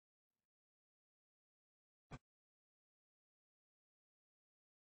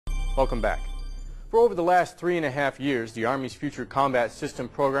Welcome back. For over the last 3.5 years, the Army's Future Combat System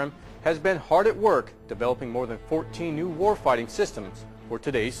program has been hard at work developing more than 14 new warfighting systems for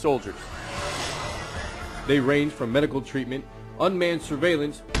today's soldiers. They range from medical treatment, unmanned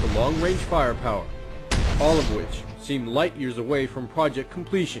surveillance, to long-range firepower, all of which seem light years away from project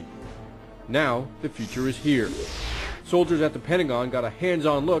completion. Now, the future is here. Soldiers at the Pentagon got a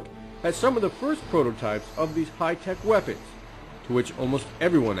hands-on look at some of the first prototypes of these high-tech weapons, to which almost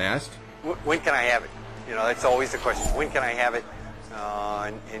everyone asked, when can I have it? You know, that's always the question. When can I have it?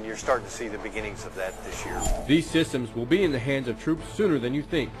 And you're starting to see the beginnings of that this year. These systems will be in the hands of troops sooner than you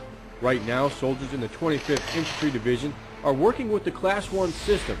think. Right now, soldiers in the 25th Infantry Division are working with the Class 1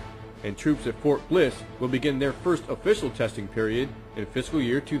 system, and troops at Fort Bliss will begin their first official testing period in fiscal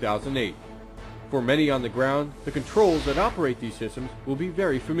year 2008. For many on the ground, the controls that operate these systems will be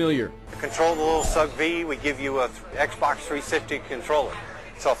very familiar. To control the little SUGV, we give you a Xbox 360 controller.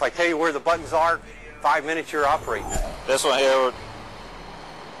 So if I tell you where the buttons are, 5 minutes you're operating it. This one here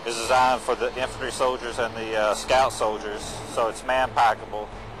is designed for the infantry soldiers and the scout soldiers, so it's man-packable.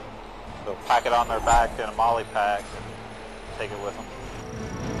 They'll pack it on their back in a Molly pack and take it with them.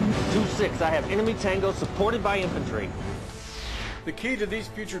 2-6, I have enemy tango supported by infantry. The key to these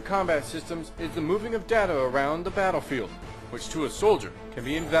future combat systems is the moving of data around the battlefield, which to a soldier can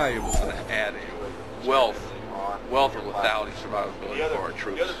be invaluable. It's going to add a wealth of lethality survivability for our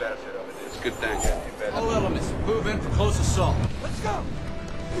troops. It's a good thing. All elements, move in for close assault. Let's go!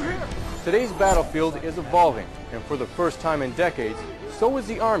 We're here! Today's battlefield is evolving, and for the first time in decades, so is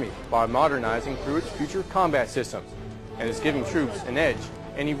the Army by modernizing through its future combat systems, and is giving troops an edge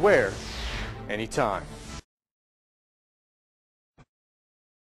anywhere, anytime.